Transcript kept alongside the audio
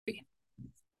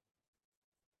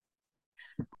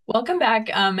Welcome back,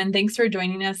 and thanks for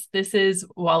joining us. This is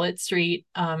Wallet Street,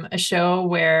 a show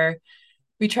where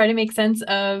we try to make sense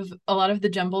of a lot of the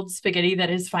jumbled spaghetti that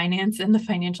is finance and the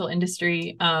financial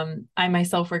industry. I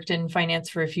myself worked in finance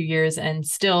for a few years, and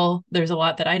still there's a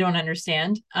lot that I don't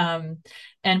understand, and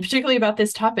particularly about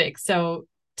this topic. So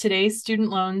today's student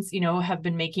loans, have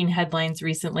been making headlines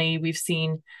recently. We've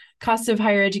seen costs of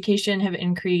higher education have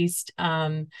increased,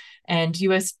 and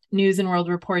U.S. News and World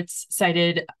Reports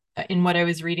cited in what I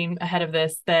was reading ahead of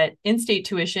this that in-state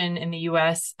tuition in the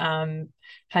U.S.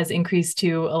 Has increased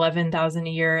to 11,000 a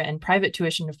year and private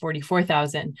tuition to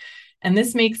 44,000. And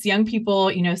this makes young people,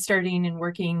 starting and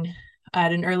working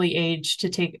at an early age to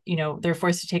take, they're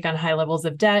forced to take on high levels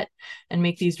of debt and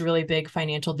make these really big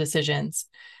financial decisions.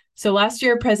 So last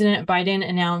year, President Biden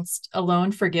announced a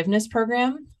loan forgiveness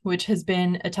program, which has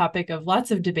been a topic of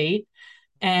lots of debate.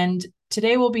 And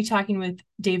today we'll be talking with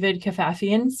David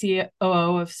Kafafian,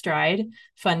 COO of Stride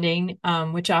Funding,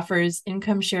 which offers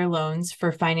income share loans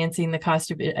for financing the cost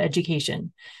of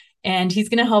education. And he's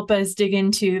going to help us dig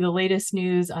into the latest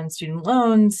news on student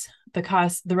loans,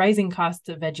 the rising costs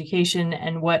of education,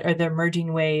 and what are the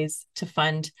emerging ways to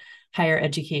fund higher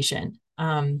education.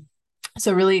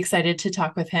 So really excited to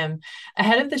talk with him.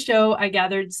 Ahead of the show, I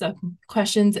gathered some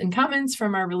questions and comments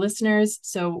from our listeners.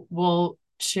 So we'll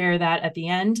share that at the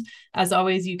end. As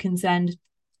always, you can send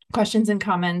questions and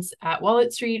comments at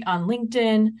Wallet Street on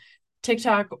LinkedIn,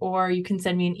 TikTok, or you can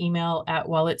send me an email at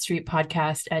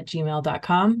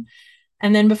walletstreetpodcast@gmail.com.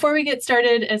 And then before we get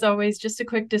started, as always, just a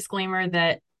quick disclaimer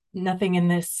that nothing in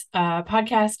this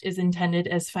podcast is intended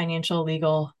as financial,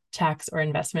 legal, tax, or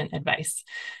investment advice.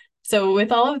 So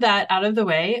with all of that out of the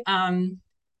way,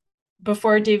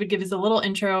 before David gives a little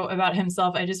intro about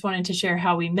himself, I just wanted to share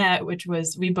how we met, which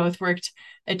was we both worked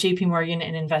at JP Morgan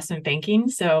in investment banking.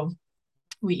 So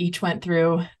we each went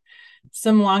through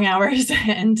some long hours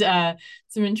and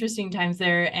some interesting times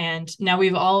there. And now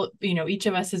we've all, each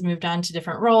of us has moved on to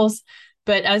different roles.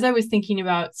 But as I was thinking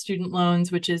about student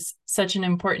loans, which is such an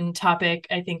important topic,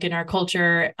 I think, in our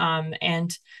culture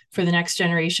and for the next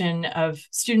generation of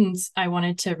students, I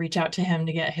wanted to reach out to him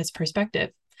to get his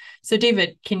perspective. So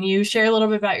David, can you share a little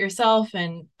bit about yourself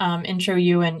and intro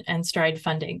you and Stride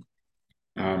Funding?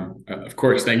 Of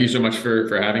course. Thank you so much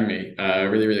for having me.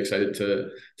 Really, really excited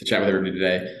to chat with everybody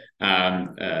today.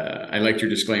 I liked your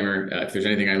disclaimer. If there's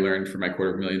anything I learned from my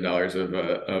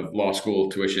 $250,000 of law school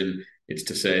tuition, it's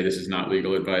to say this is not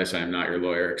legal advice. I am not your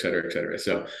lawyer, et cetera, et cetera.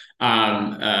 So,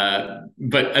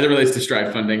 but as it relates to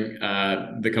Stride Funding,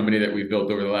 the company that we've built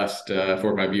over the last 4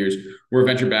 or 5 years, we're a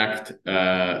venture-backed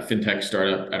fintech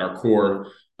startup at our core.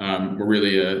 We're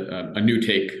really a new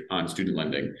take on student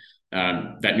lending.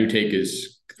 That new take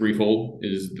is threefold,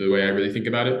 is the way I really think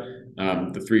about it.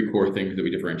 The three core things that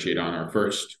we differentiate on are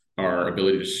first, our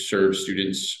ability to serve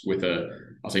students with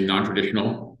I'll say,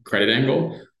 non-traditional credit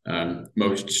angle.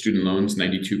 Most student loans,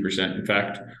 92% in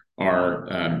fact,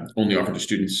 are only offered to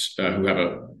students who have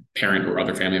a parent or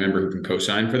other family member who can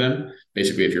co-sign for them.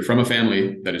 Basically, if you're from a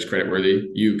family that is creditworthy,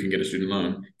 you can get a student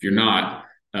loan. If you're not,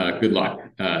 good luck.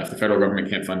 If the federal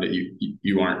government can't fund it,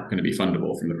 you aren't going to be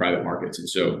fundable from the private markets. And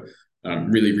so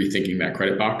really rethinking that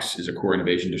credit box is a core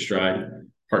innovation to Stride.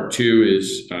 Part two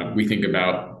is we think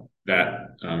about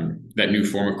that new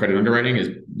form of credit underwriting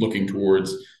is looking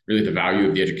towards really the value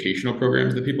of the educational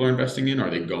programs that people are investing in.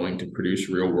 Are they going to produce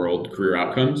real world career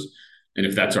outcomes? And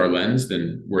if that's our lens,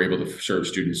 then we're able to serve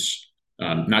students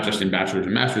not just in bachelor's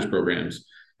and master's programs,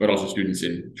 but also students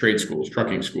in trade schools,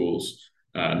 trucking schools,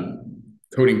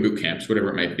 coding boot camps, whatever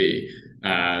it might be.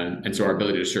 And so our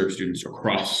ability to serve students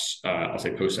across, I'll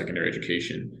say, post-secondary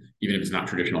education, even if it's not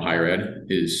traditional higher ed,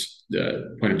 is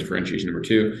the point of differentiation number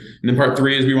two. And then part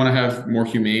three is we want to have more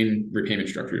humane repayment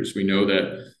structures. We know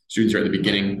that students are at the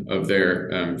beginning of their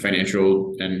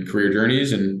financial and career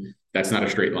journeys, and that's not a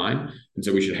straight line. And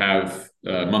so we should have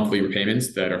monthly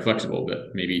repayments that are flexible,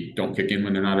 that maybe don't kick in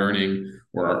when they're not earning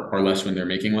or are less when they're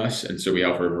making less. And so we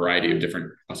offer a variety of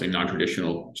different, I'll say,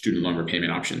 non-traditional student loan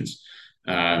repayment options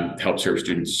to help serve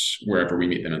students wherever we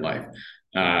meet them in life.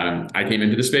 I came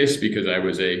into the space because I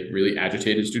was a really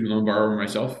agitated student loan borrower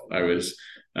myself. I was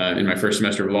in my first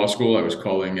semester of law school, I was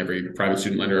calling every private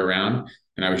student lender around,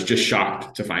 and I was just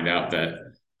shocked to find out that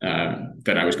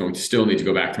I was going to still need to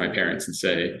go back to my parents and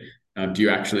say, do you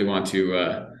actually want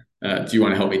to do you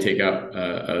want to help me take out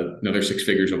another 6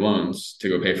 figures of loans to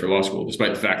go pay for law school,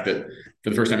 despite the fact that for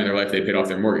the first time in their life, they paid off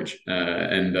their mortgage.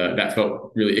 And that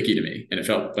felt really icky to me. And it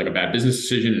felt like a bad business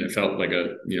decision. And it felt like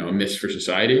a miss for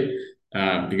society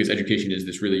because education is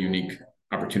this really unique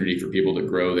opportunity for people to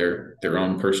grow their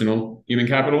own personal human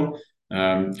capital.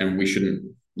 And we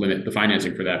shouldn't limit the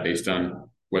financing for that based on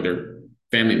whether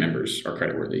family members are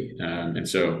creditworthy. And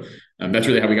so that's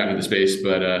really how we got into the space.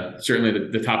 But certainly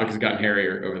the topic has gotten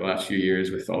hairier over the last few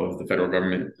years with all of the federal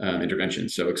government intervention.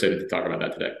 So excited to talk about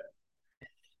that today.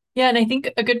 Yeah, and I think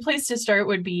a good place to start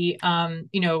would be,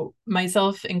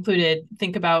 myself included,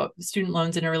 think about student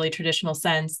loans in a really traditional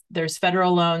sense. There's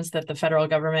federal loans that the federal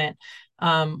government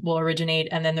will originate,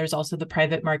 and then there's also the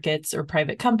private markets or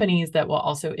private companies that will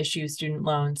also issue student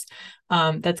loans.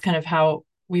 That's kind of how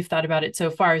we've thought about it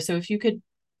so far. So if you could,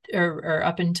 or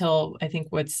up until I think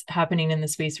what's happening in the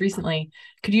space recently,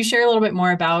 could you share a little bit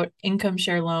more about income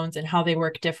share loans and how they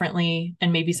work differently,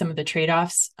 and maybe some of the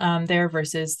trade-offs there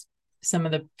versus some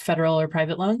of the federal or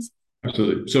private loans?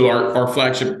 Absolutely. So our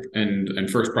flagship and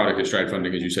first product at Stride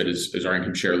Funding, as you said, is our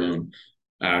income share loan.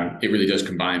 It really does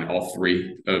combine all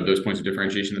three of those points of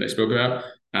differentiation that I spoke about.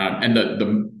 And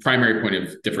the primary point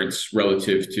of difference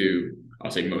relative to, I'll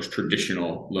say, most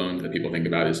traditional loans that people think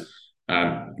about is,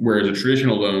 whereas a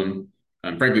traditional loan,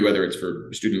 frankly, whether it's for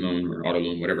a student loan or auto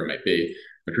loan, whatever it might be,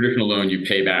 a traditional loan, you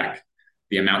pay back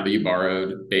the amount that you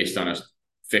borrowed based on a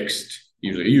fixed,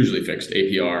 usually fixed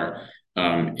APR,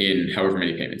 in however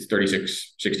many payments,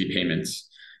 36, 60 payments,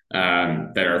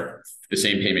 that are the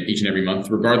same payment each and every month,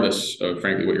 regardless of,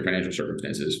 frankly, what your financial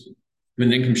circumstances. With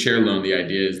an income share loan, the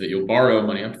idea is that you'll borrow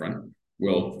money up front.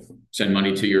 We'll send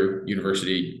money to your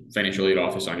university financial aid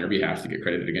office on your behalf to get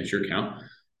credited against your account.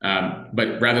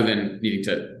 But rather than needing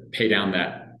to pay down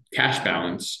that cash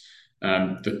balance,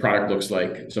 the product looks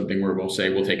like something where we'll say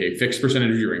we'll take a fixed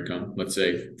percentage of your income, let's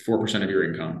say 4% of your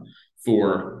income,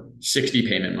 for 60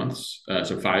 payment months,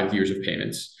 so 5 years of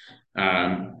payments,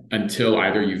 until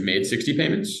either you've made 60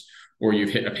 payments or you've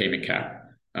hit a payment cap,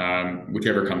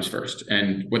 whichever comes first.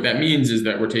 And what that means is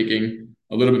that we're taking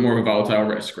a little bit more of a volatile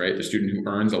risk, right? The student who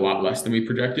earns a lot less than we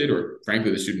projected, or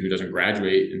frankly, the student who doesn't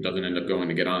graduate and doesn't end up going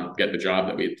to get the job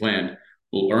that we had planned,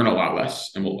 will earn a lot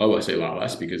less and will owe us a lot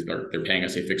less because they're paying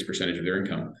us a fixed percentage of their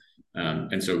income.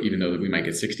 And so even though we might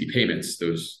get 60 payments,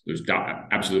 those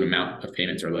absolute amount of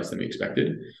payments are less than we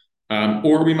expected.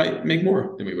 Or we might make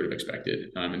more than we would have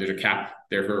expected. And there's a cap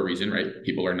there for a reason, right?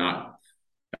 People are not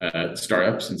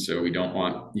startups. And so we don't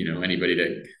want, anybody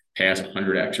to pay us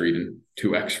 100x or even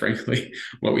 2x, frankly,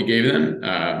 what we gave them.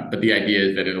 But the idea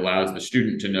is that it allows the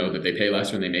student to know that they pay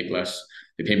less when they make less,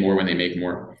 they pay more when they make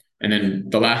more. And then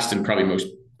the last and probably most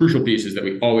crucial piece is that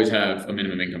we always have a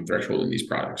minimum income threshold in these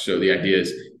products. So the idea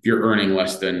is if you're earning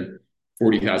less than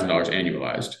 $40,000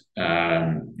 annualized,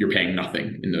 you're paying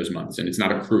nothing in those months, and it's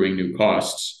not accruing new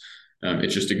costs.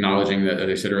 It's just acknowledging that, as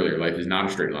I said earlier, life is not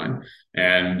a straight line.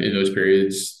 And in those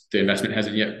periods, the investment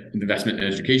in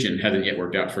education hasn't yet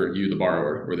worked out for you, the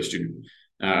borrower, or the student.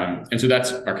 And so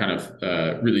that's our kind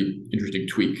of really interesting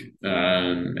tweak.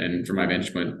 And from my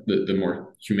vantage point, the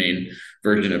more humane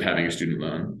version of having a student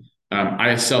loan.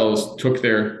 ISLs took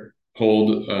their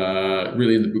hold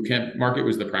really in the bootcamp market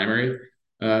was the primary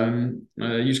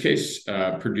use case.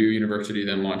 Purdue University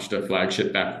then launched a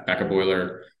flagship back a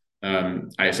boiler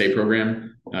ISA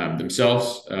program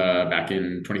themselves back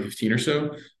in 2015 or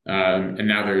so. And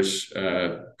now there's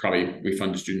we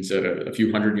fund students at a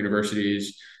few hundred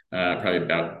universities, probably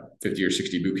about 50 or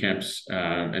 60 boot camps.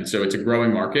 And so it's a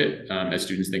growing market as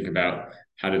students think about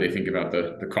how do they think about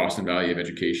the cost and value of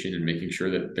education and making sure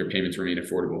that their payments remain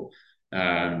affordable.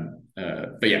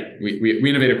 But yeah, we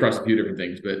innovate across a few different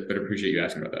things, but appreciate you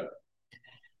asking about that.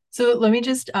 So let me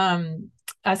just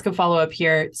ask a follow-up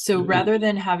here. So rather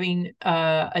than having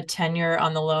a tenure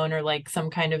on the loan or like some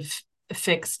kind of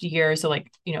fixed year, so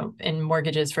like, in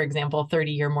mortgages, for example,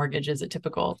 30-year mortgage is a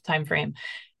typical time frame.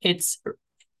 It's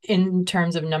in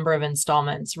terms of number of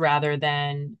installments rather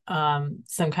than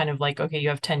some kind of like, okay, you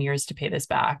have 10 years to pay this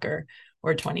back or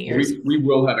 20 years. We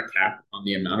will have a cap on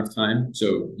the amount of time.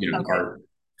 So, okay. Our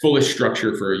fullest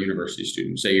structure for a university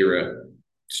student, say you're a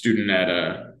student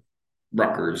at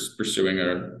Rutgers pursuing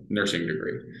a nursing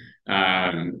degree.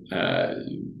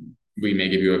 We may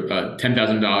give you a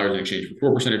 $10,000 in exchange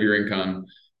for 4% of your income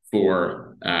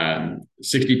for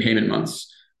 60 payment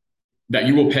months that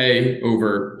you will pay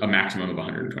over a maximum of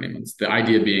 120 months. The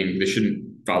idea being this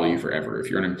shouldn't follow you forever.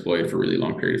 If you're unemployed for a really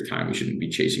long period of time, we shouldn't be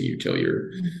chasing you till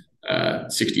you're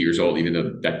 60 years old, even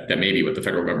though that may be what the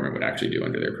federal government would actually do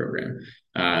under their program.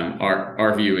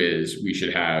 Our view is we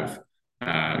should have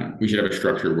a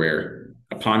structure where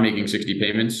upon making 60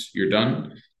 payments, you're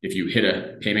done. If you hit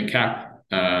a payment cap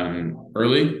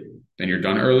early, then you're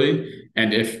done early.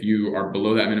 And if you are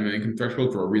below that minimum income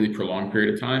threshold for a really prolonged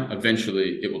period of time,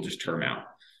 eventually it will just term out.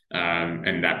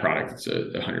 And that product, it's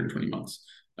 120 months.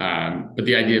 But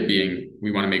the idea being,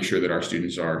 we want to make sure that our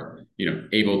students are,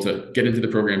 able to get into the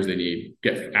programs they need,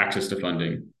 get access to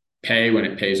funding, pay when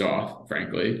it pays off,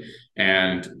 frankly,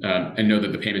 and know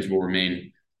that the payments will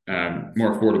remain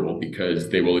more affordable because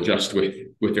they will adjust with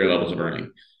their levels of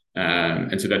earning.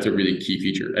 And so that's a really key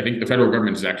feature. I think the federal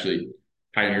government has actually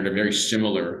pioneered a very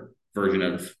similar version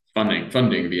of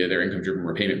funding via their income-driven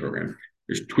repayment program.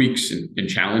 There's tweaks and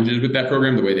challenges with that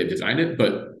program, the way they've designed it,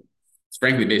 but it's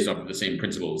frankly based off of the same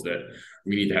principles that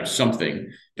we need to have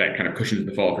something that kind of cushions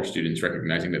the fall for students,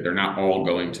 recognizing that they're not all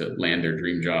going to land their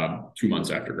dream job 2 months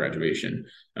after graduation,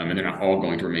 and they're not all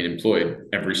going to remain employed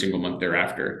every single month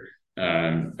thereafter,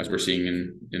 as we're seeing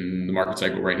in the market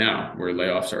cycle right now, where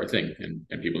layoffs are a thing,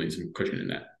 and people need some cushion in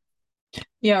that.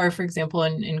 Yeah, or for example,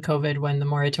 in COVID, when the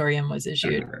moratorium was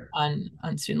issued on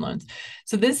student loans.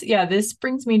 So this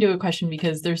brings me to a question,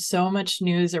 because there's so much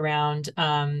news around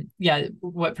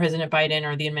what President Biden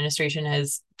or the administration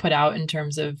has put out in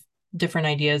terms of different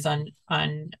ideas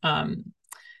on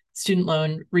student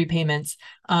loan repayments.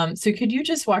 So could you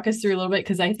just walk us through a little bit?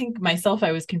 Because I think myself,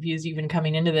 I was confused even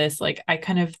coming into this. Like, I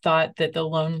kind of thought that the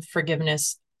loan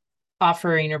forgiveness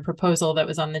offering or proposal that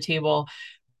was on the table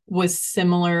was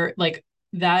similar, like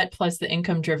that plus the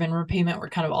income driven repayment were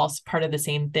kind of all part of the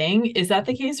same thing. Is that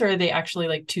the case, or are they actually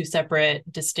like two separate,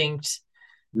 distinct?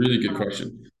 Really good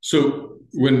question. So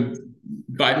when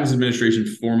Biden's administration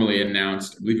formally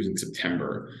announced, I believe it was in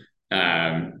September,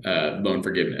 loan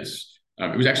forgiveness,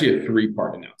 it was actually a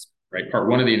 3-part announcement, right? Part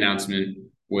one of the announcement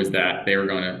was that they were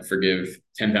going to forgive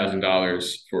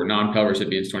 $10,000 for non-Pell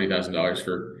recipients, $20,000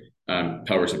 for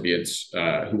Pell recipients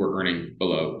who were earning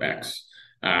below X.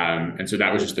 And so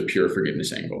that was just the pure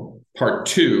forgiveness angle. Part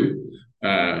two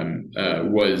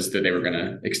was that they were going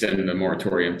to extend the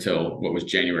moratorium till what was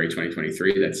January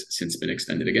 2023. That's since been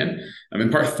extended again.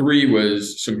 And part three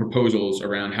was some proposals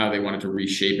around how they wanted to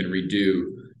reshape and redo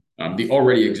the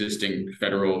already existing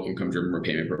federal income-driven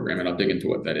repayment program. And I'll dig into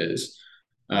what that is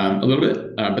a little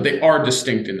bit. But they are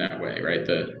distinct in that way, right?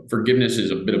 The forgiveness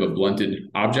is a bit of a blunted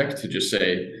object to just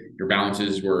say your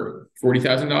balances were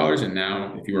 $40,000, and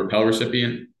now if you were a Pell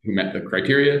recipient who met the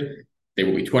criteria, they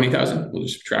will be $20,000. We'll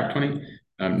just subtract 20.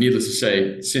 Needless to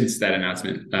say, since that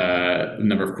announcement, a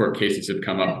number of court cases have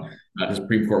come up. The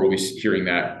Supreme Court will be hearing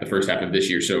that the first half of this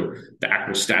year. So the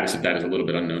actual status of that is a little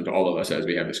bit unknown to all of us as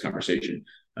we have this conversation.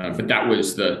 But that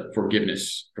was the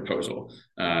forgiveness proposal.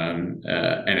 And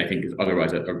I think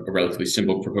otherwise a relatively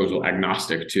simple proposal,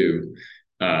 agnostic to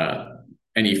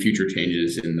any future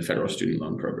changes in the federal student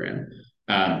loan program.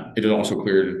 It is also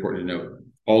clear and important to note,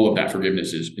 all of that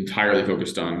forgiveness is entirely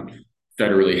focused on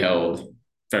federally held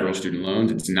federal student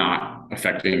loans. It's not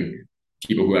affecting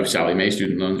people who have Sallie Mae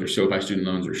student loans or SoFi student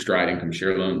loans or Stride income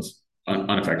share loans,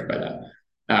 unaffected by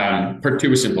that. Part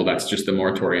two is simple. That's just the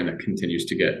moratorium that continues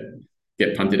to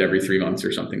get punted every 3 months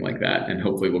or something like that. And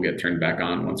hopefully we'll get turned back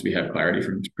on once we have clarity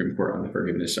from the Supreme Court on the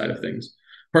forgiveness side of things.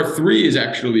 Part three is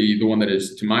actually the one that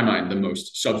is, to my mind, the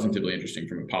most substantively interesting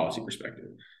from a policy perspective.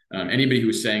 Anybody who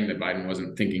was saying that Biden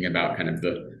wasn't thinking about kind of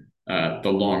the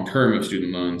long term of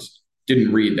student loans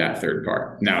didn't read that third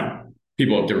part. Now,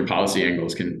 people of different policy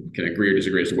angles can agree or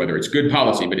disagree as to whether it's good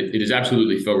policy, but it is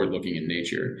absolutely forward-looking in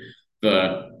nature.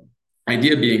 The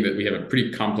idea being that we have a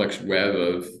pretty complex web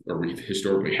of, or we've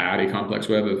historically had a complex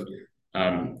web of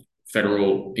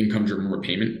federal income-driven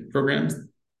repayment programs.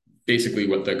 Basically,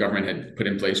 what the government had put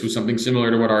in place was something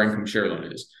similar to what our income share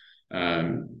loan is.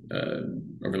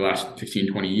 Over the last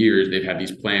 15, 20 years, they've had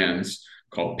these plans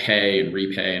called pay and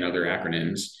repay and other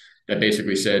acronyms that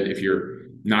basically said if you're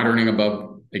not earning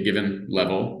above a given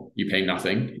level, you pay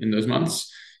nothing in those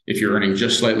months. If you're earning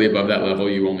just slightly above that level,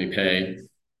 you only pay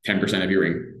 10% of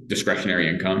your discretionary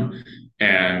income.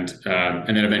 And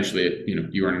then eventually,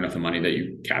 you earn enough of money that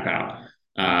you cap out.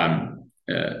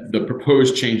 The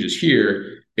proposed changes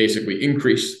here basically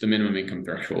increase the minimum income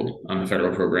threshold on the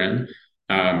federal program,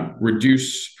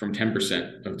 reduce from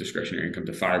 10% of discretionary income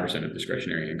to 5% of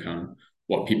discretionary income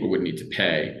what people would need to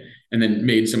pay, and then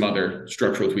made some other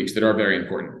structural tweaks that are very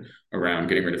important around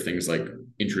getting rid of things like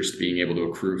interest being able to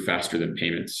accrue faster than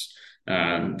payments,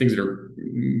 things that are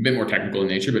a bit more technical in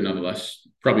nature, but nonetheless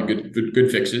probably good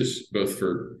fixes, both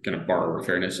for kind of borrower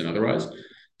fairness and otherwise.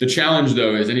 The challenge,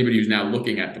 though, is anybody who's now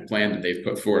looking at the plan that they've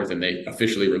put forth, and they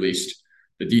officially released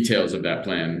the details of that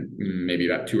plan maybe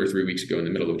about 2 or 3 weeks ago in the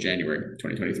middle of January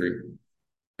 2023.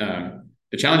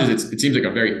 The challenge is it seems like a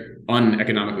very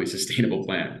uneconomically sustainable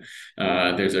plan.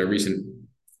 There's a recent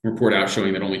report out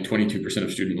showing that only 22%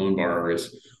 of student loan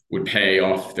borrowers would pay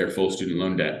off their full student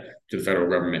loan debt to the federal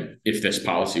government if this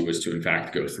policy was to in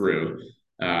fact go through.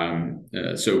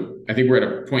 So I think we're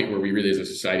at a point where we really as a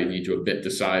society need to a bit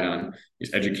decide on,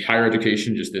 is higher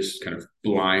education just this kind of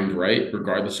blind right,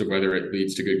 regardless of whether it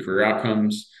leads to good career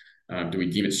outcomes? Do we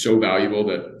deem it so valuable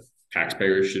that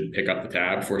taxpayers should pick up the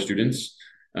tab for students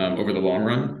over the long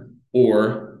run,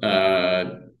 or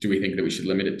do we think that we should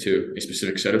limit it to a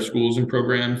specific set of schools and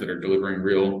programs that are delivering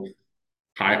real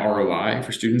high ROI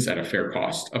for students at a fair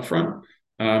cost upfront?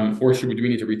 Or do we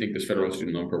need to rethink this federal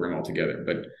student loan program altogether?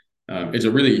 But it's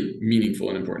a really meaningful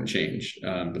and important change.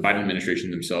 The Biden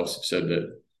administration themselves said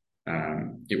that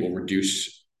it will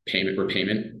reduce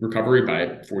repayment recovery by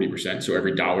 40%. So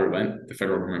every dollar lent, the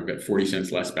federal government will get 40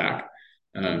 cents less back.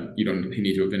 You don't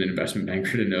need to have been an investment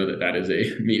banker to know that that is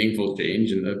a meaningful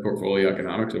change in the portfolio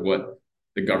economics of what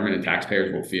the government and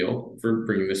taxpayers will feel for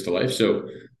bringing this to life. So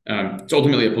it's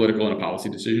ultimately a political and a policy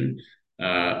decision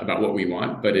about what we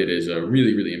want, but it is a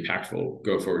really, really impactful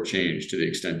go forward change to the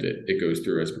extent it goes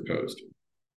through as proposed.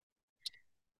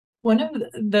 One of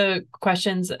the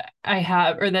questions I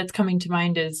have, or that's coming to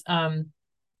mind, is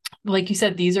like you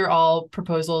said, these are all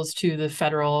proposals to the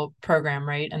federal program,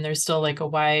 right? And there's still like a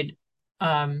wide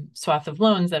swath of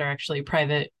loans that are actually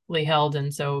privately held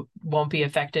and so won't be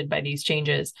affected by these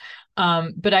changes.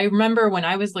 But I remember when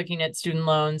I was looking at student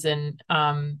loans and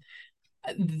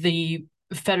the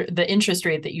interest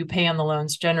rate that you pay on the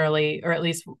loans generally, or at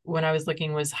least when I was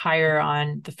looking, was higher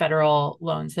on the federal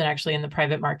loans than actually in the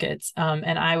private markets.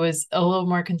 And I was a little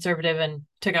more conservative and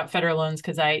took out federal loans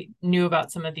because I knew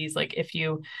about some of these, like if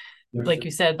you, like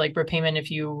you said, like repayment if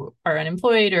you are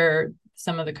unemployed, or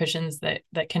some of the cushions that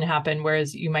can happen,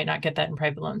 whereas you might not get that in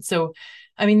private loans. So,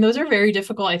 I mean, those are very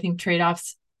difficult, I think,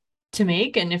 trade-offs to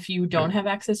make. And if you don't have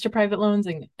access to private loans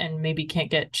and maybe can't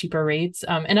get cheaper rates,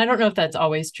 and I don't know if that's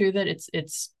always true that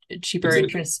it's cheaper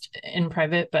interest in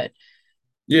private, but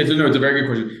yeah, no, it's a very good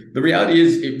question. The reality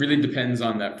is it really depends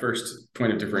on that first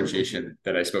point of differentiation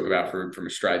that I spoke about from a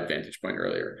Stride vantage point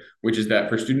earlier, which is that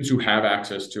for students who have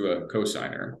access to a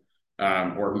cosigner,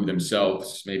 or who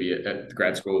themselves maybe at the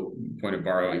grad school point of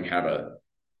borrowing have a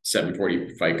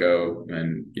 740 FICO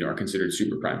and are considered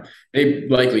super prime, they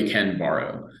likely can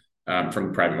borrow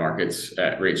from private markets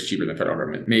at rates cheaper than federal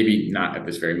government. Maybe not at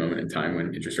this very moment in time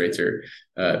when interest rates are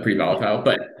pretty volatile,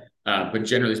 but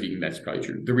generally speaking, that's probably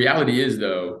true. The reality is,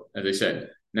 though, as I said,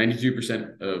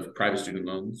 92% of private student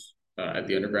loans at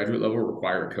the undergraduate level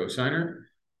require a cosigner.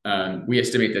 We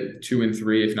estimate that 2 in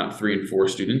 3, if not 3 in 4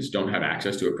 students don't have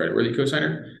access to a creditworthy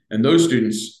cosigner. And those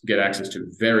students get access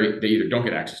to they either don't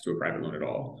get access to a private loan at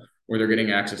all, or they're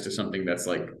getting access to something that's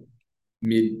like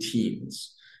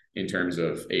mid-teens in terms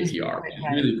of APR, which is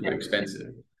really quite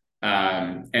expensive.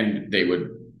 And they would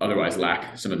otherwise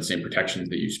lack some of the same protections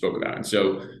that you spoke about. And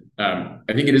so I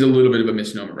think it is a little bit of a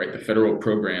misnomer, right? The federal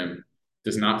program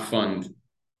does not fund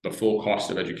the full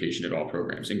cost of education at all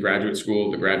programs. In graduate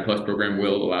school, the Grad Plus program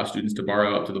will allow students to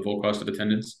borrow up to the full cost of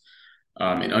attendance.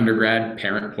 In undergrad,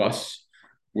 Parent Plus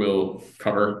will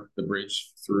cover the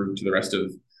bridge through to the rest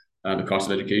of the cost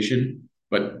of education.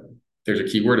 But there's a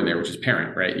key word in there, which is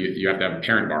parent, right? You have to have a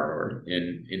parent borrower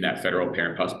in that federal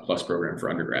Parent Plus program for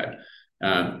undergrad.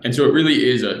 And so it really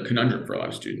is a conundrum for a lot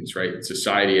of students, right?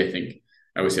 Society, I think,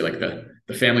 I would say like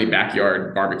the family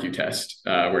backyard barbecue test,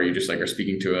 where you just like are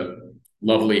speaking to a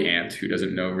lovely aunt who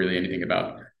doesn't know really anything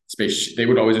about space. They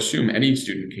would always assume any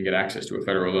student can get access to a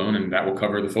federal loan and that will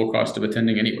cover the full cost of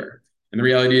attending anywhere. And the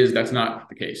reality is that's not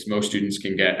the case. Most students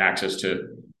can get access to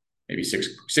maybe six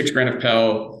grand of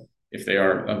Pell if they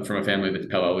are from a family that's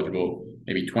Pell eligible,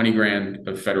 maybe 20 grand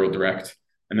of federal direct.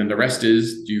 And then the rest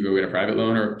is, do you go get a private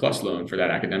loan or a plus loan for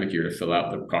that academic year to fill out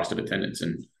the cost of attendance?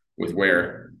 And with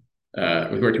where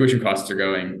tuition costs are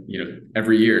going,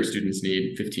 every year students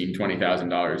need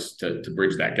 $15,000-$20,000 to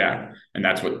bridge that gap, and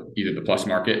that's what either the plus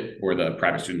market or the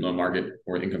private student loan market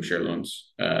or the income share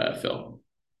loans fill.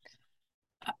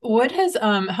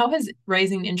 How has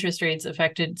rising interest rates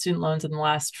affected student loans in the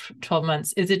last 12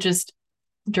 months? Is it just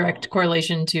direct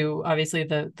correlation to obviously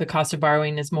the cost of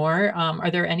borrowing is more?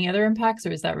 Are there any other impacts,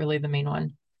 or is that really the main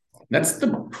one? That's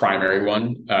the primary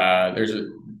one. There's a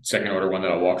second order one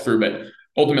that I'll walk through, but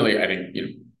ultimately, I think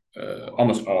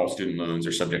almost all student loans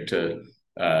are subject to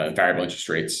variable interest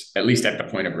rates, at least at the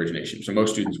point of origination. So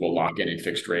most students will lock in a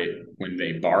fixed rate when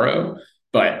they borrow,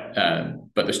 but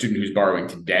the student who's borrowing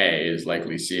today is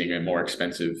likely seeing a more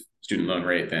expensive student loan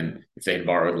rate than if they had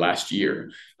borrowed last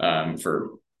year for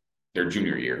their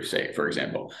junior year, say, for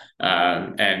example.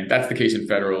 And that's the case in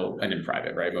federal and in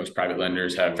private, right? Most private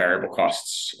lenders have variable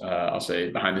costs, I'll say,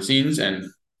 behind the scenes, and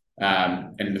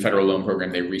in the federal loan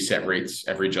program, they reset rates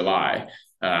every July.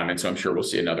 And so I'm sure we'll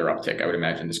see another uptick, I would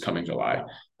imagine, this coming July,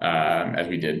 as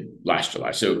we did last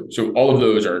July. So all of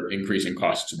those are increasing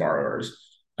costs to borrowers.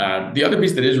 The other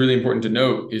piece that is really important to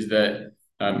note is that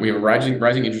we have a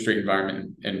rising interest rate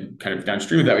environment, and kind of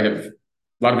downstream of that, we have a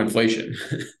lot of inflation.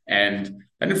 And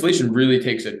that inflation really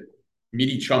takes a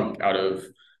meaty chunk out of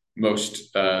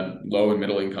most low and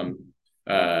middle income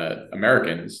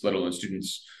Americans, let alone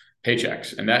students,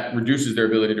 paychecks, and that reduces their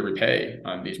ability to repay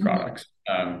on these Mhm. products.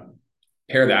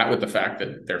 Pair that with the fact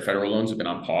that their federal loans have been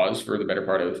on pause for the better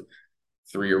part of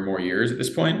 3 or more years at this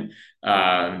point.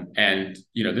 And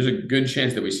there's a good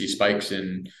chance that we see spikes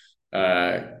in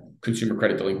consumer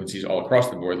credit delinquencies all across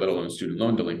the board, let alone student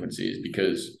loan delinquencies,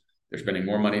 because they're spending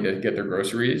more money to get their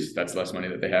groceries. That's less money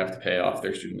that they have to pay off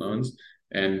their student loans.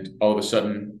 And all of a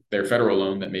sudden, their federal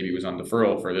loan that maybe was on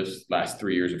deferral for this last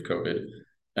 3 years of COVID,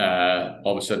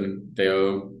 all of a sudden they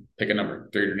owe, pick a number,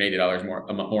 $380 more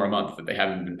a month that they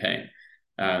haven't been paying.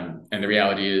 And the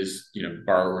reality is,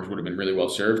 borrowers would have been really well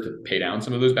served to pay down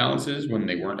some of those balances when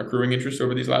they weren't accruing interest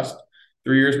over these last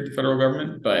 3 years with the federal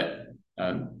government. But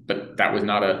that was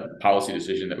not a policy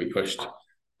decision that we pushed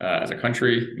as a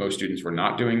country. Most students were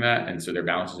not doing that, and so their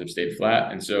balances have stayed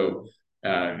flat. And so,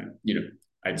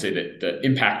 I'd say that the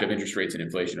impact of interest rates and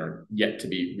inflation are yet to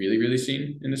be really, really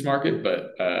seen in this market.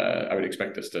 But I would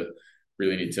expect us to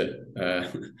really need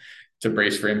to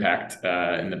brace for impact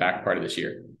in the back part of this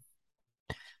year.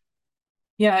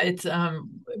 Yeah,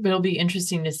 it'll be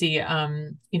interesting to see,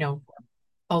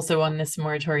 also on this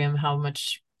moratorium, how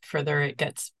much further it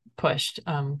gets pushed.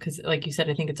 Because like you said,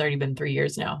 I think it's already been 3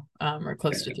 years now, or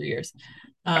close to 3 years.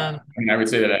 I would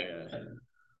say that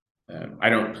I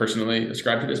don't personally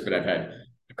ascribe to this, but I've had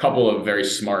a couple of very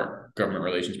smart government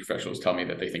relations professionals tell me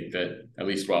that they think that, at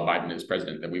least while Biden is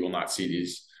president, that we will not see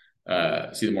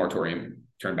the moratorium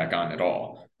turn back on at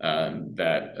all.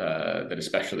 That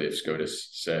especially if SCOTUS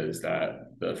says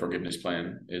that the forgiveness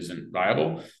plan isn't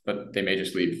viable, but they may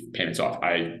just leave payments off.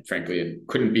 I frankly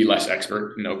couldn't be less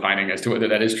expert in opining as to whether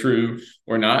that is true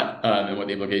or not, and what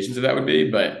the implications of that would be.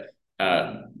 But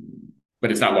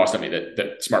it's not lost on me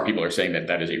that smart people are saying that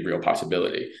that is a real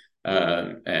possibility,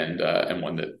 and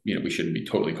one that we shouldn't be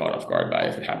totally caught off guard by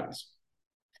if it happens.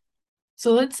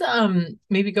 So let's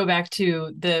maybe go back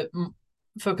to the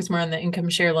focus more on the income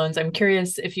share loans. I'm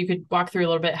curious if you could walk through a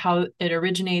little bit how it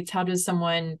originates. How does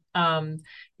someone,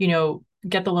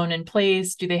 get the loan in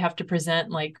place? Do they have to present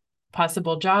like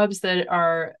possible jobs that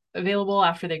are available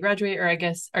after they graduate? Or I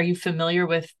guess, are you familiar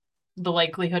with the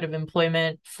likelihood of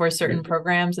employment for certain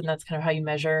programs? And that's kind of how you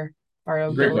measure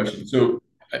Great borrowability. question. So,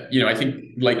 I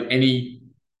think like any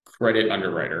credit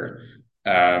underwriter,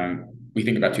 we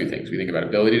think about two things. We think about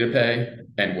ability to pay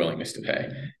and willingness to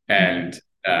pay.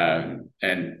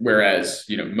 And whereas,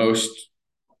 most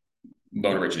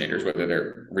loan originators, whether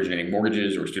they're originating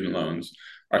mortgages or student loans,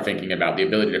 are thinking about the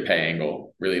ability to pay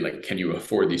angle, really like, can you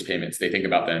afford these payments? They think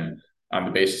about them on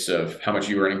the basis of how much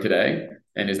you're earning today,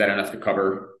 and is that enough to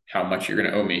cover how much you're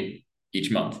going to owe me each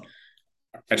month?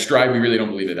 At Stride, we really don't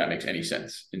believe that that makes any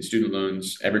sense. In student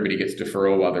loans, everybody gets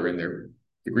deferral while they're in their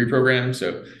degree program.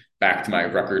 So back to my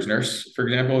Rutgers nurse, for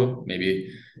example, maybe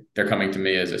they're coming to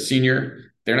me as a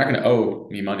senior. They're not going to owe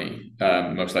me money,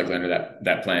 most likely under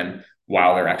that plan,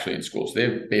 while they're actually in school. So they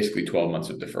have basically 12 months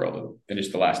of deferral to finish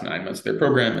the last 9 months of their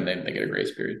program, and then they get a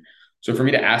grace period. So for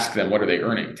me to ask them what are they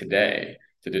earning today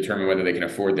to determine whether they can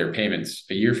afford their payments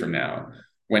a year from now,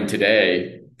 when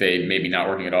today they may be not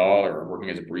working at all or working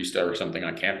as a barista or something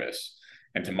on campus,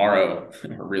 and tomorrow,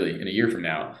 or really in a year from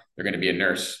now, they're going to be a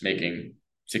nurse making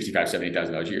 $65,000,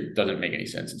 $70,000 a year. It doesn't make any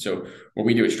sense. And so what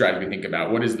we do at Stride is we think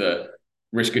about what is the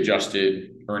risk-adjusted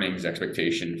earnings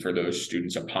expectation for those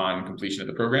students upon completion of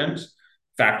the programs,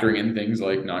 factoring in things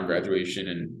like non-graduation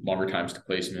and longer times to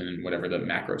placement and whatever the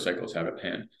macro cycles have at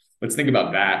hand. Let's think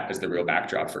about that as the real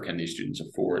backdrop for, can these students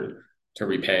afford to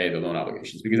repay the loan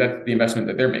obligations, because that's the investment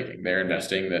that they're making. They're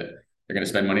investing that they're going to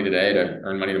spend money today to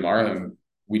earn money tomorrow, and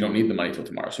we don't need the money till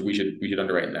tomorrow. So we should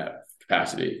underwrite in that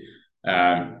capacity.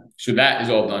 So that is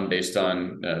all done based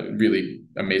on a really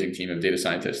amazing team of data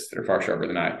scientists that are far sharper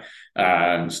than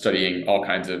I, studying all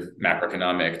kinds of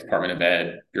macroeconomic, Department of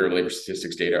Ed, Bureau of Labor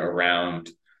Statistics data around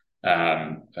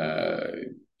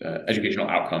educational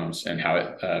outcomes and how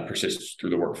it persists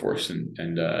through the workforce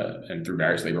and through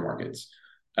various labor markets.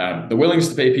 The willingness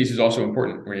to pay piece is also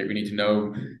important. We need to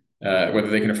know whether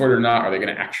they can afford it or not. Are they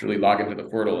going to actually log into the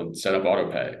portal and set up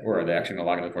auto pay, or are they actually going to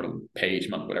log into the portal and pay each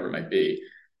month, whatever it might be?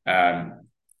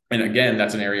 And again,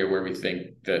 that's an area where we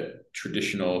think that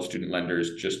traditional student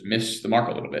lenders just miss the mark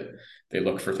a little bit. They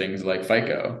look for things like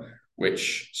FICO,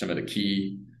 which some of the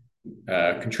key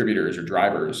contributors or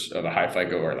drivers of a high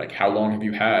FICO are like, how long have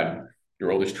you had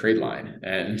your oldest trade line,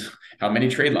 and how many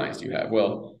trade lines do you have?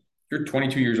 Well, if you're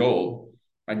 22 years old,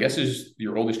 my guess is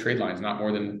your oldest trade line is not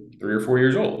more than 3 or 4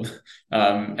 years old.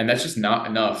 And that's just not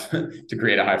enough to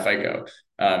create a high FICO.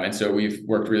 And so we've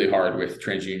worked really hard with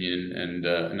TransUnion and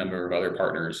a number of other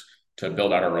partners to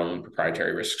build out our own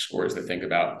proprietary risk scores that think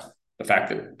about the fact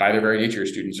that by their very nature,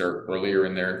 students are earlier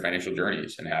in their financial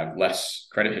journeys and have less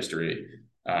credit history.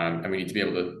 And we need to be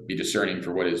able to be discerning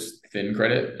for what is thin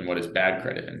credit and what is bad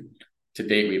credit. And to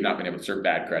date, we've not been able to serve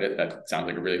bad credit. That sounds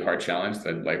like a really hard challenge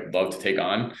that I'd love to take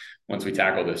on once we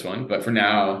tackle this one. But for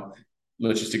now,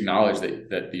 let's just acknowledge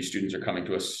that these students are coming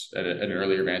to us at an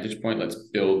earlier vantage point. Let's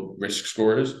build risk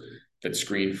scores that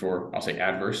screen for, I'll say,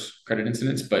 adverse credit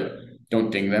incidents, but don't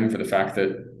ding them for the fact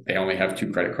that they only have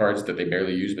 2 credit cards that they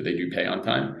barely use, but they do pay on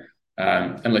time.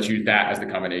 And let's use that as the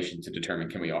combination to determine,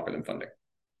 can we offer them funding?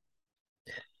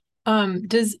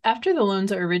 Does after the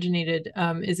loans are originated,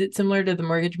 is it similar to the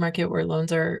mortgage market where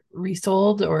loans are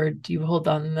resold, or do you hold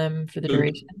on them for the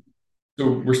duration?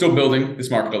 So we're still building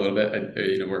this market a little bit.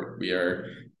 We are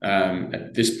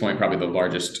at this point probably the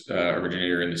largest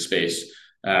originator in the space.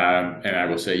 And I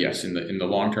will say yes, in the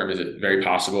long term, is it very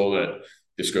possible that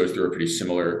this goes through a pretty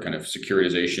similar kind of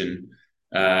securitization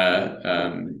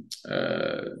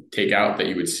takeout that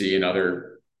you would see in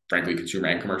other, frankly, consumer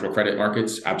and commercial credit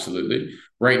markets? Absolutely.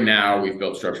 Right now, we've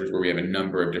built structures where we have a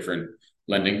number of different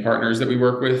lending partners that we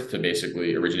work with to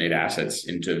basically originate assets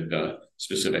into the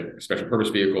specific special purpose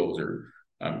vehicles or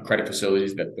credit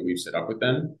facilities that we've set up with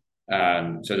them.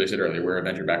 So as I said earlier, we're a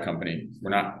venture-backed company.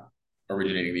 We're not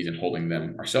originating these and holding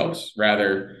them ourselves.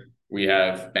 Rather, we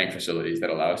have bank facilities that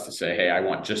allow us to say, hey, I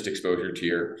want just exposure to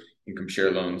your income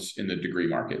share loans in the degree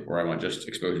market, or I want just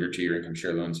exposure to your income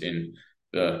share loans in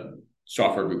the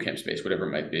software bootcamp space, whatever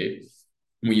it might be.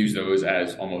 And we use those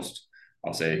as almost,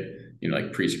 I'll say,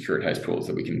 like pre-securitized pools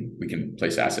that we can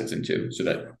place assets into, so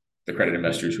that the credit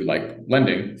investors who like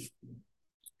lending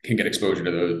can get exposure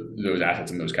to those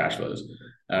assets and those cash flows.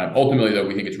 Ultimately, though,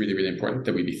 we think it's really, really important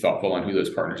that we be thoughtful on who those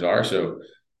partners are. So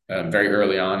very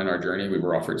early on in our journey, we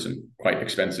were offered some quite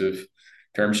expensive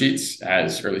term sheets,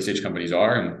 as early stage companies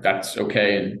are, and that's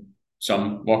okay in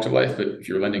some walks of life. But if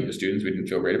you're lending to students, we didn't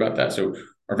feel great about that. So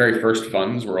our very first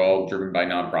funds were all driven by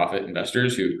nonprofit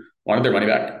investors who wanted their money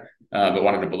back, but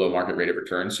wanted a below market rate of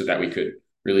return so that we could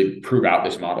really prove out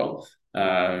this model.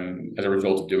 As a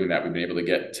result of doing that, we've been able to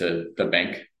get to the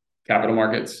bank capital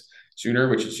markets sooner,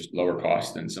 which is just lower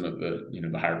cost than some of the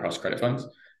the higher cost credit funds.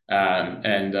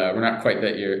 And we're not quite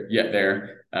yet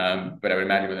there, but I would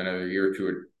imagine with another year or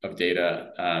two of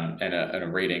data and a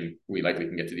rating, we likely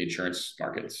can get to the insurance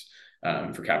markets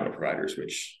for capital providers,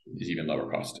 which is even lower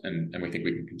cost. And we think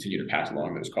we can continue to pass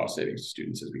along those cost savings to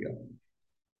students as we go.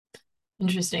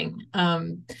 Interesting.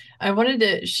 I wanted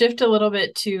to shift a little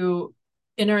bit to,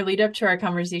 in our lead up to our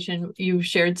conversation, you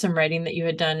shared some writing that you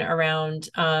had done around,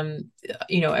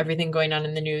 everything going on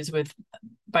in the news with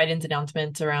Biden's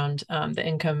announcements around the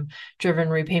income-driven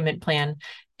repayment plan.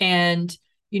 And,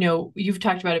 you've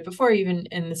talked about it before, even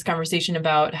in this conversation,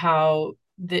 about how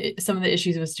some of the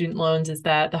issues with student loans is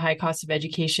that the high cost of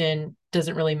education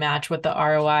doesn't really match what the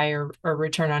ROI or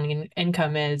return on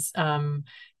income is,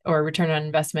 or return on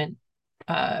investment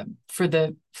for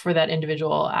that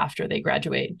individual after they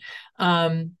graduate.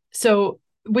 So,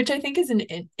 which I think is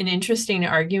an interesting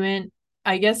argument.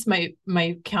 I guess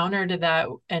my counter to that,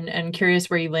 and curious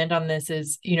where you land on this,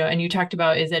 is, and you talked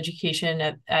about, is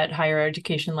education at higher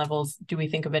education levels, do we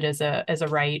think of it as a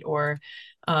right, or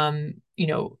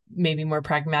maybe more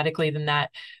pragmatically than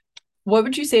that? What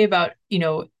would you say about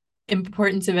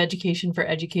importance of education for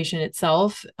education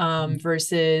itself,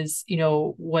 versus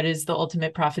what is the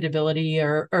ultimate profitability,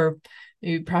 or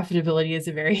maybe profitability is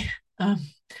a very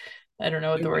I don't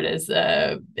know what the word is,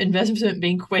 investment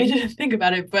bank way to think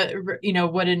about it, but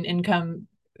what an income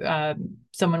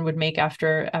someone would make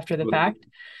after the fact.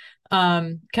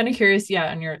 Kind of curious,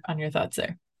 on your thoughts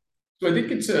there. So I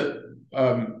think it's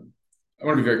I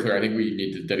want to be very clear. I think we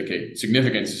need to dedicate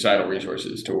significant societal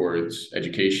resources towards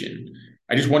education.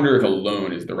 I just wonder if a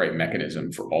loan is the right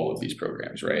mechanism for all of these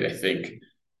programs, right? I think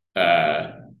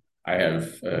I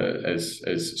have as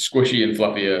squishy and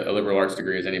fluffy a liberal arts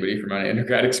degree as anybody from my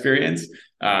undergrad experience.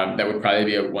 That would probably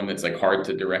be one that's hard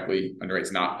to directly underwrite.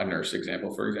 It's not a nurse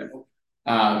example, for example.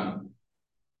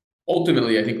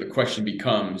 Ultimately, I think the question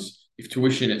becomes, if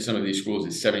tuition at some of these schools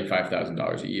is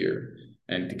 $75,000 a year,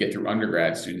 and to get through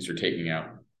undergrad, students are taking out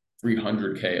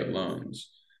 $300K of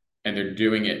loans, and they're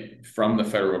doing it from the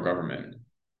federal government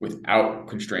without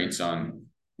constraints on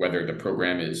whether the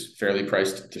program is fairly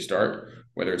priced to start,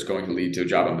 whether it's going to lead to a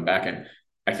job on the back end.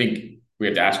 I think we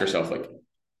have to ask ourselves,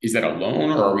 is that a loan,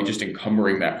 or are we just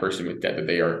encumbering that person with debt that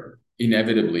they are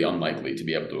inevitably unlikely to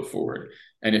be able to afford?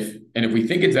 And if we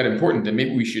think it's that important, then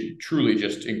maybe we should truly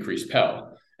just increase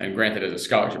Pell and grant it as a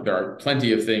scholarship. There are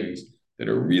plenty of things that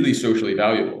are really socially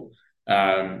valuable,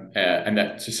 and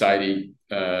that society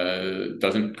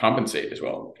doesn't compensate as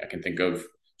well. I can think of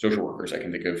social workers. I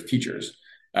can think of teachers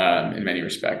in many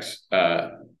respects.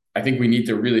 I think we need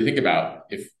to really think about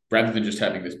if rather than just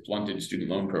having this blunted student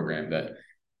loan program that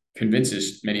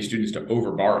convinces many students to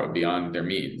overborrow beyond their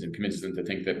means and convinces them to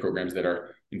think that programs that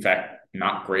are in fact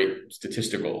not great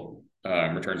statistical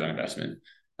returns on investment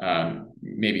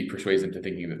maybe persuades them to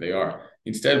thinking that they are.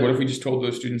 Instead, what if we just told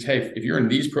those students, hey, if you're in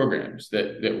these programs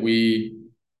that we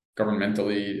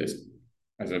governmentally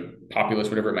as a populace,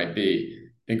 whatever it might be,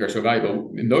 think are so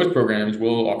valuable, in those programs,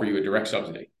 we'll offer you a direct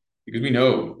subsidy because we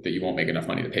know that you won't make enough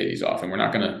money to pay these off. And we're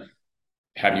not going to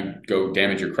have you go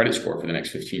damage your credit score for the next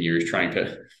 15 years trying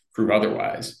to prove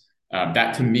otherwise.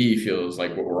 That to me feels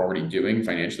like what we're already doing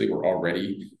financially. We're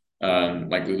already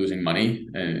likely losing money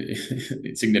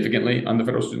significantly on the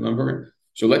federal student loan program.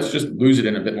 So let's just lose it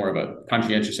in a bit more of a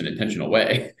conscientious and intentional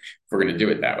way if we're going to do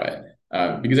it that way.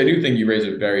 Because I do think you raise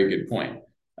a very good point.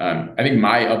 I think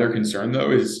my other concern,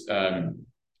 though, is that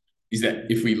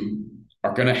if we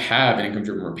are going to have an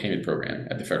income-driven repayment program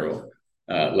at the federal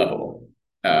level,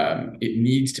 it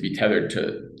needs to be tethered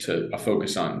to a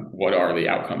focus on what are the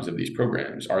outcomes of these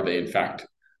programs. Are they, in fact,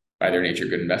 by their nature,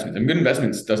 good investments? And good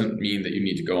investments doesn't mean that you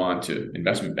need to go on to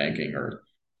investment banking or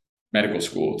medical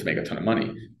school to make a ton of money.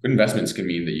 Good investments can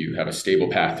mean that you have a stable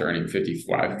path to earning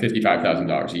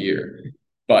 $55,000 a year.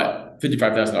 But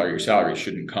 $55,000 a year salary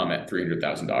shouldn't come at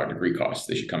 $300,000 degree costs.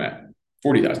 They should come at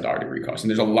 $40,000 degree costs. And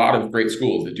there's a lot of great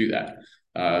schools that do that.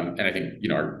 And I think,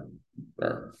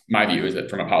 my view is that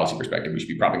from a policy perspective, we should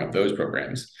be propping up those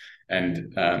programs.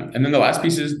 And then the last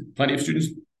piece is plenty of students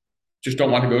just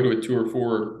don't want to go to a 2 or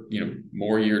 4,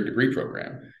 more year degree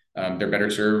program. They're better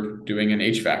served doing an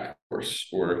HVAC course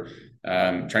or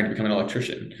trying to become an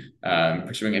electrician,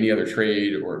 pursuing any other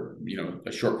trade or,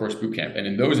 a short course boot camp. And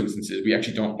in those instances, we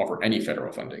actually don't offer any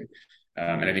federal funding.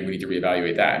 And I think we need to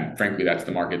reevaluate that. And frankly, that's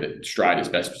the market that Stride is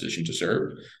best positioned to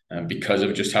serve because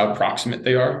of just how proximate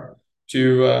they are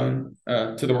to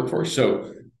the workforce.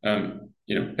 So, again,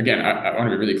 I want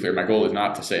to be really clear. My goal is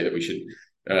not to say that we should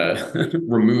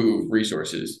remove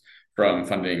resources from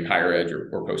funding higher ed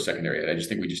or post-secondary ed. I just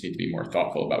think we just need to be more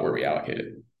thoughtful about where we allocate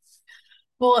it.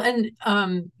 Well, and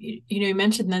you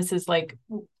mentioned this is like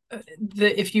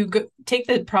if you take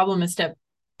the problem a step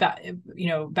back,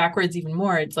 backwards even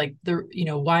more, it's like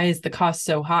why is the cost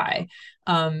so high?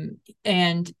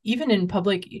 And even in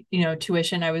public,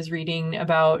 tuition, I was reading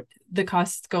about the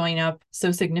costs going up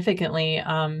so significantly.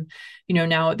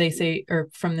 Now they say, or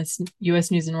from this U.S.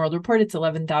 News and World Report, it's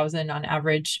 $11,000 on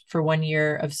average for 1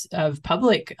 year of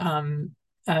public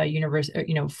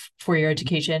university, 4-year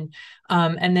education.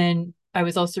 And then I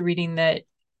was also reading that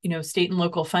state and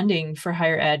local funding for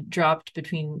higher ed dropped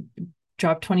 25%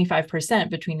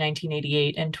 between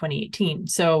 1988 and 2018.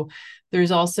 So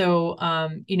there's also,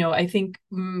 I think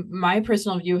my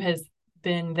personal view has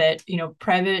been that,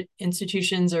 private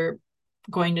institutions are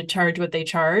going to charge what they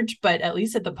charge, but at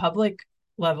least at the public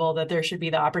level, that there should be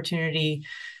the opportunity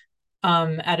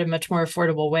at a much more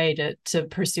affordable way to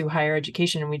pursue higher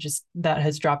education. And that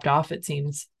has dropped off, it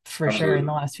seems, for Absolutely. Sure, in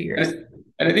the last few years.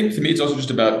 And I think to me, it's also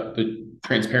just about the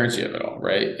transparency of it all,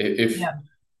 right?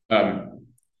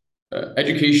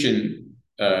 Education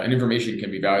and information can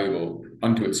be valuable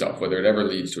unto itself, whether it ever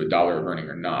leads to $1 of earning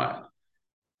or not.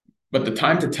 But the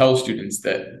time to tell students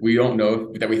that we don't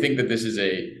know, that we think that this is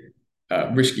a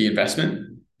risky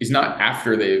investment is not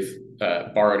after they've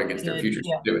borrowed against their future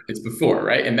to do it. It's before,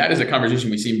 right? And that is a conversation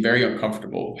we seem very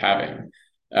uncomfortable having.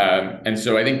 And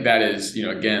so I think that is,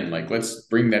 again, like, let's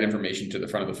bring that information to the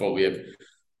front of the fold. We have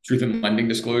truth in lending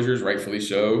disclosures, rightfully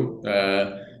so,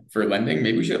 for lending.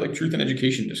 Maybe we should have like truth in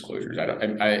education disclosures.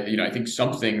 I think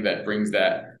something that brings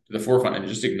that to the forefront and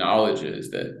just acknowledges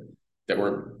that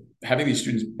we're having these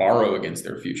students borrow against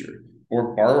their future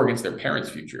or borrow against their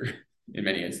parents' future in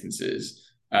many instances.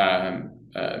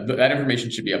 That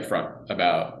information should be upfront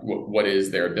about what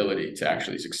is their ability to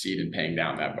actually succeed in paying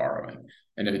down that borrowing.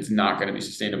 And if it's not going to be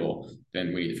sustainable,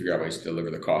 then we need to figure out ways to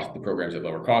deliver the programs at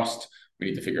lower cost. We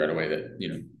need to figure out a way that,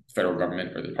 the federal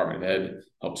government or the Department of Ed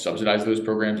helps subsidize those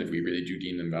programs if we really do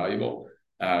deem them valuable.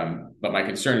 But my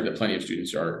concern is that plenty of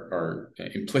students are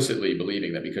implicitly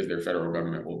believing that because their federal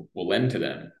government will lend to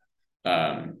them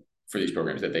for these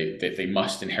programs, that they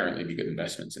must inherently be good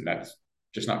investments. And that's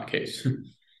just not the case.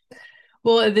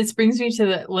 Well, this brings me to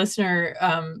the listener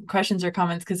questions or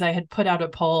comments, because I had put out a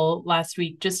poll last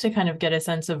week just to kind of get a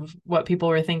sense of what people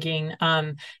were thinking.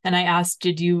 And I asked,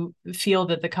 did you feel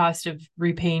that the cost of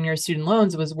repaying your student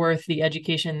loans was worth the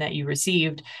education that you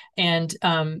received? And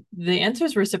the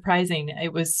answers were surprising.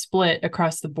 It was split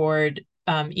across the board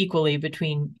equally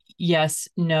between yes,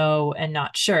 no, and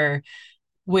not sure,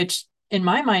 which in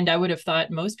my mind, I would have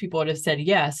thought most people would have said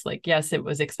yes, like, yes, it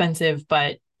was expensive,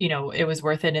 but, it was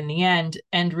worth it in the end.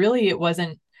 And really, it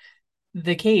wasn't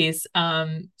the case.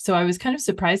 So I was kind of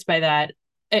surprised by that.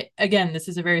 Again, this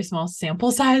is a very small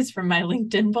sample size from my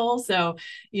LinkedIn poll. So,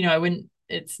 I wouldn't,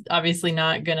 it's obviously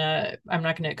I'm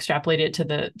not gonna extrapolate it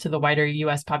to the wider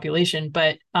US population.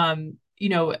 But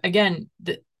again,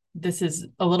 this is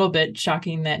a little bit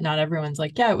shocking that not everyone's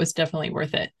like, yeah, it was definitely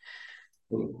worth it.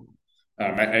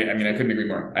 I mean, I couldn't agree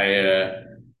more.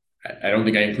 I don't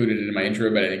think I included it in my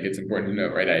intro, but I think it's important to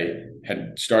note, right? I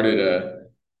had started a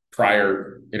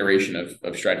prior iteration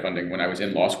of Stride funding when I was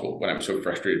in law school, when I was so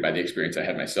frustrated by the experience I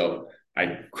had myself.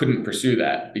 I couldn't pursue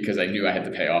that because I knew I had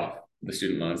to pay off the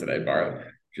student loans that I had borrowed,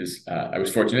 which is, I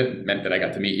was fortunate. It meant that I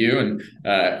got to meet you and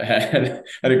had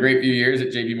a great few years at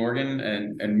JP Morgan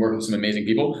and worked with some amazing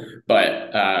people.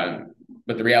 But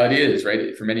the reality is,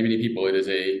 right, for many, many people, it is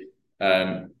a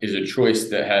choice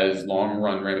that has long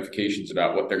run ramifications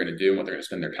about what they're going to do and what they're going to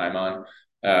spend their time on.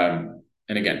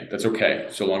 And again, that's okay,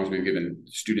 so long as we've given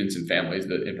students and families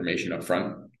the information up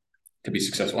front to be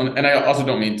successful. And I also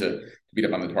don't mean to beat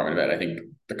up on the Department of Ed. I think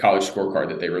the college scorecard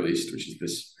that they released, which is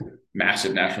this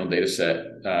massive national data set,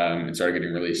 and started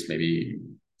getting released maybe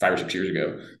 5 or 6 years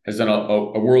ago, has done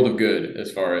a world of good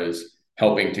as far as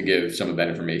helping to give some of that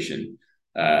information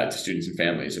to students and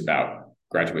families about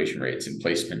graduation rates and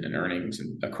placement and earnings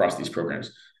and across these programs.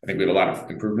 I think we have a lot of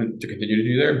improvement to continue to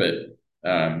do there, but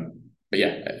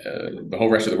yeah, the whole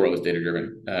rest of the world is data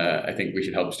driven. I think we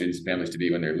should help students and families to be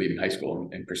when they're leaving high school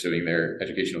and pursuing their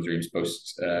educational dreams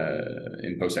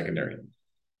in post-secondary.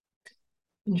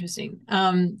 Interesting.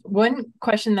 One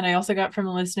question that I also got from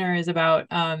a listener is about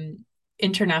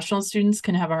international students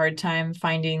can have a hard time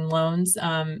finding loans.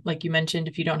 Like you mentioned,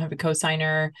 if you don't have a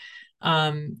cosigner,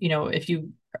 if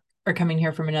you are coming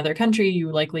here from another country, you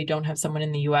likely don't have someone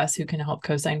in the US who can help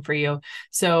cosign for you.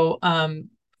 So,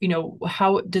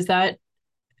 how does that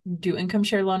do income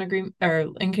share loan agreement or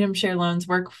income share loans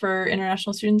work for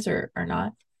international students or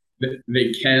not?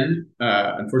 They can.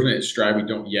 Unfortunately, at Stride, we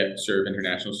don't yet serve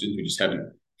international students. We just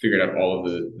haven't figured out all of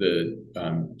the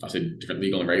I'll say different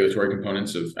legal and regulatory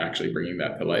components of actually bringing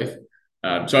that to life.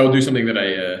 So I will do something that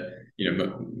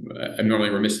I'm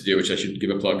normally remiss to do, which I should give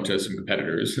a plug to some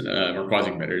competitors or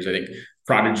quasi-competitors. I think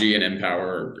Prodigy and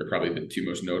Empower are probably the two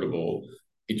most notable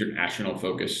international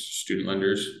focused student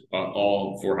lenders,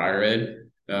 all for higher ed.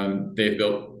 They've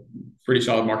built pretty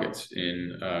solid markets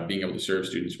in being able to serve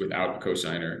students without a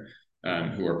cosigner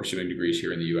who are pursuing degrees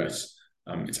here in the US.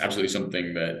 It's absolutely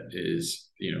something that is,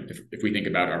 if we think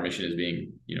about our mission as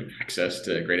being, access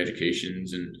to great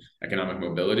educations and economic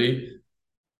mobility,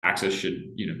 access should,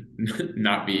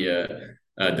 not be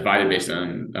divided based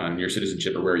on your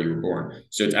citizenship or where you were born.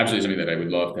 So it's absolutely something that I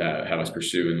would love to have us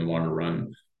pursue in the longer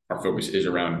run. Our focus is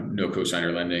around no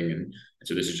cosigner lending. And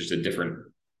so this is just a different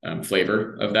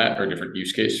flavor of that, or a different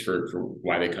use case for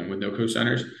why they come with no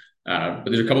cosigners. But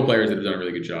there's a couple players that have done a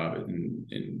really good job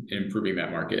in improving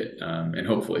that market. And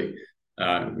hopefully,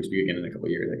 we speak again in a couple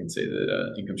of years, I can say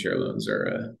that income share loans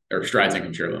or Stride's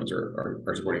income share loans are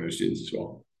supporting those students as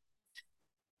well.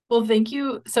 Well, thank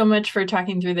you so much for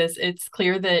talking through this. It's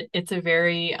clear that it's a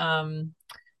very, there's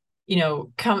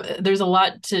a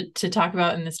lot to talk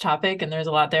about in this topic, and there's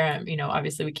a lot there.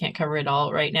 Obviously we can't cover it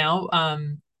all right now.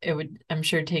 It would, I'm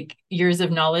sure, take years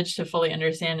of knowledge to fully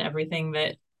understand everything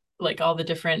that, like all the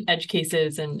different edge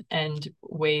cases and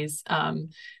ways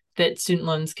that student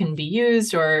loans can be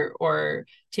used or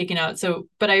taken out. So,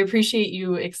 but I appreciate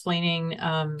you explaining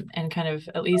and kind of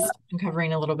at least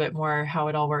uncovering a little bit more how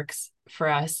it all works for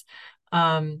us.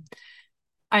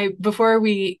 Before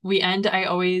we end, I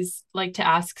always like to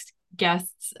ask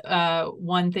guests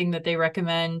one thing that they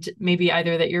recommend, maybe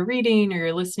either that you're reading or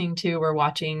you're listening to or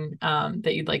watching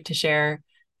that you'd like to share.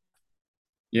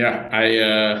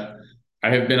 Yeah, I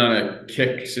have been on a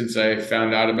kick since I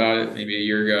found out about it maybe a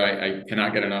year ago. I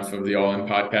cannot get enough of the All In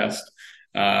podcast.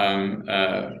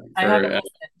 I haven't listened,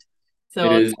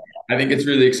 so it is. I think it's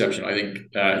really exceptional. I think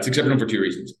it's exceptional for two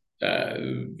reasons: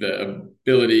 the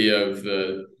ability of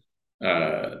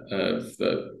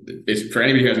for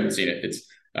anybody who hasn't seen it, it's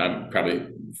probably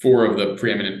 4 of the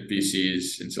preeminent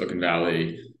VCs in Silicon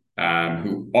Valley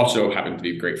who also happen to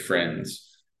be great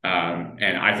friends,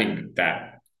 and I think that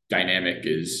dynamic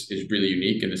is really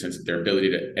unique in the sense that their ability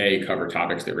to cover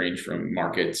topics that range from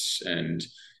markets and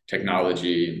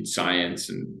technology and science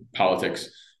and politics,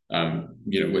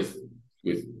 with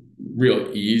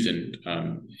real ease and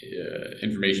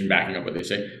information backing up what they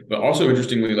say. But also,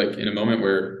 interestingly, like in a moment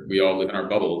where we all live in our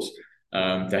bubbles,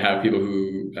 to have people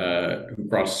who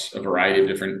cross a variety of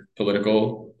different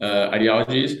political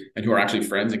ideologies and who are actually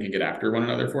friends and can get after one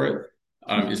another for it.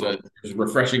 is a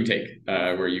refreshing take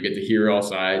where you get to hear all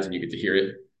sides and you get to hear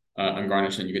it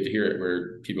ungarnished, and you get to hear it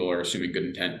where people are assuming good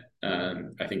intent.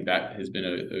 I think that has been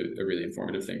a really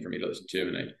informative thing for me to listen to,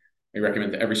 and I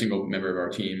recommend to every single member of our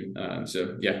team.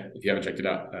 So yeah, if you haven't checked it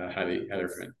out, highly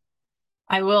recommend.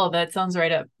 I will. That sounds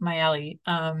right up my alley.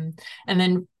 And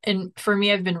for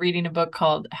me, I've been reading a book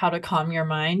called How to Calm Your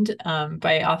Mind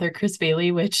by author Chris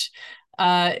Bailey, which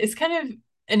is kind of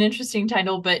an interesting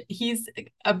title, but he's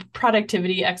a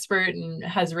productivity expert and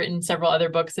has written several other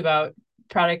books about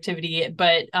productivity.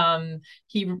 But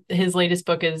his latest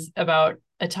book is about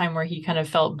a time where he kind of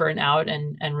felt burnt out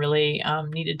and really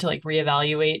needed to like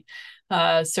reevaluate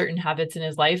certain habits in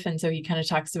his life. And so he kind of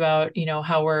talks about,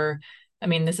 how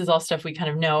this is all stuff we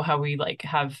kind of know, how we like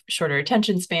have shorter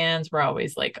attention spans. We're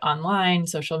always like online,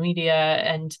 social media,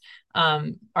 and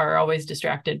are always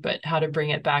distracted, but how to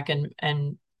bring it back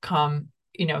and calm,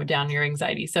 down your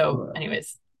anxiety. So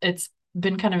anyways, it's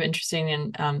been kind of interesting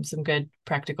and some good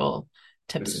practical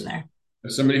tips in there.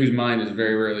 As somebody whose mind is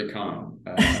very rarely calm,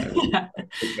 Yeah.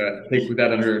 take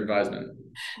that under advisement.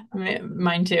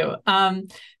 Mine too.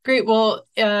 Great. Well,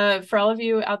 for all of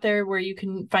you out there, where you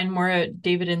can find more at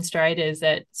David and Stride is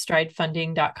at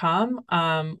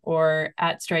stridefunding.com, or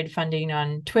at Stride Funding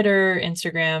on Twitter,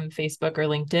 Instagram, Facebook, or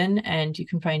LinkedIn. And you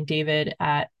can find David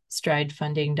at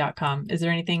stridefunding.com. Is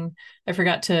there anything I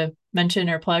forgot to mention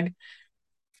or plug?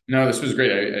 No, this was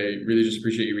great. I really just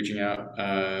appreciate you reaching out.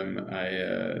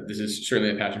 This is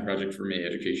certainly a passion project for me.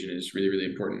 Education is really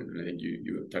important, and I think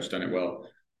you touched on it well.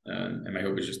 And my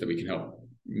hope is just that we can help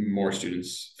more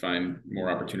students find more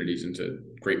opportunities into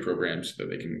great programs so that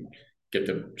they can get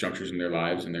the junctures in their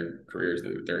lives and their careers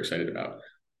that they're excited about.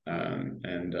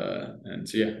 And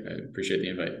so yeah, I appreciate the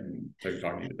invite and pleasure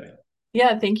talking to you today.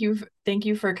 Yeah, thank you. Thank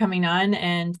you for coming on,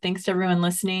 and thanks to everyone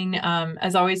listening.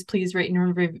 As always, please rate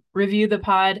and review the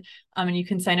pod. And you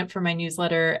can sign up for my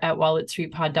newsletter at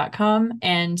walletstreetpod.com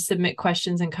and submit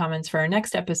questions and comments for our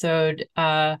next episode,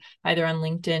 either on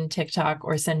LinkedIn, TikTok,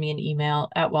 or send me an email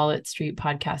at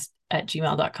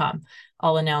walletstreetpodcast@gmail.com.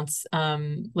 I'll announce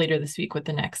later this week what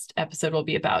the next episode will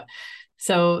be about.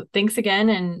 So thanks again,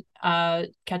 and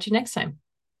catch you next time.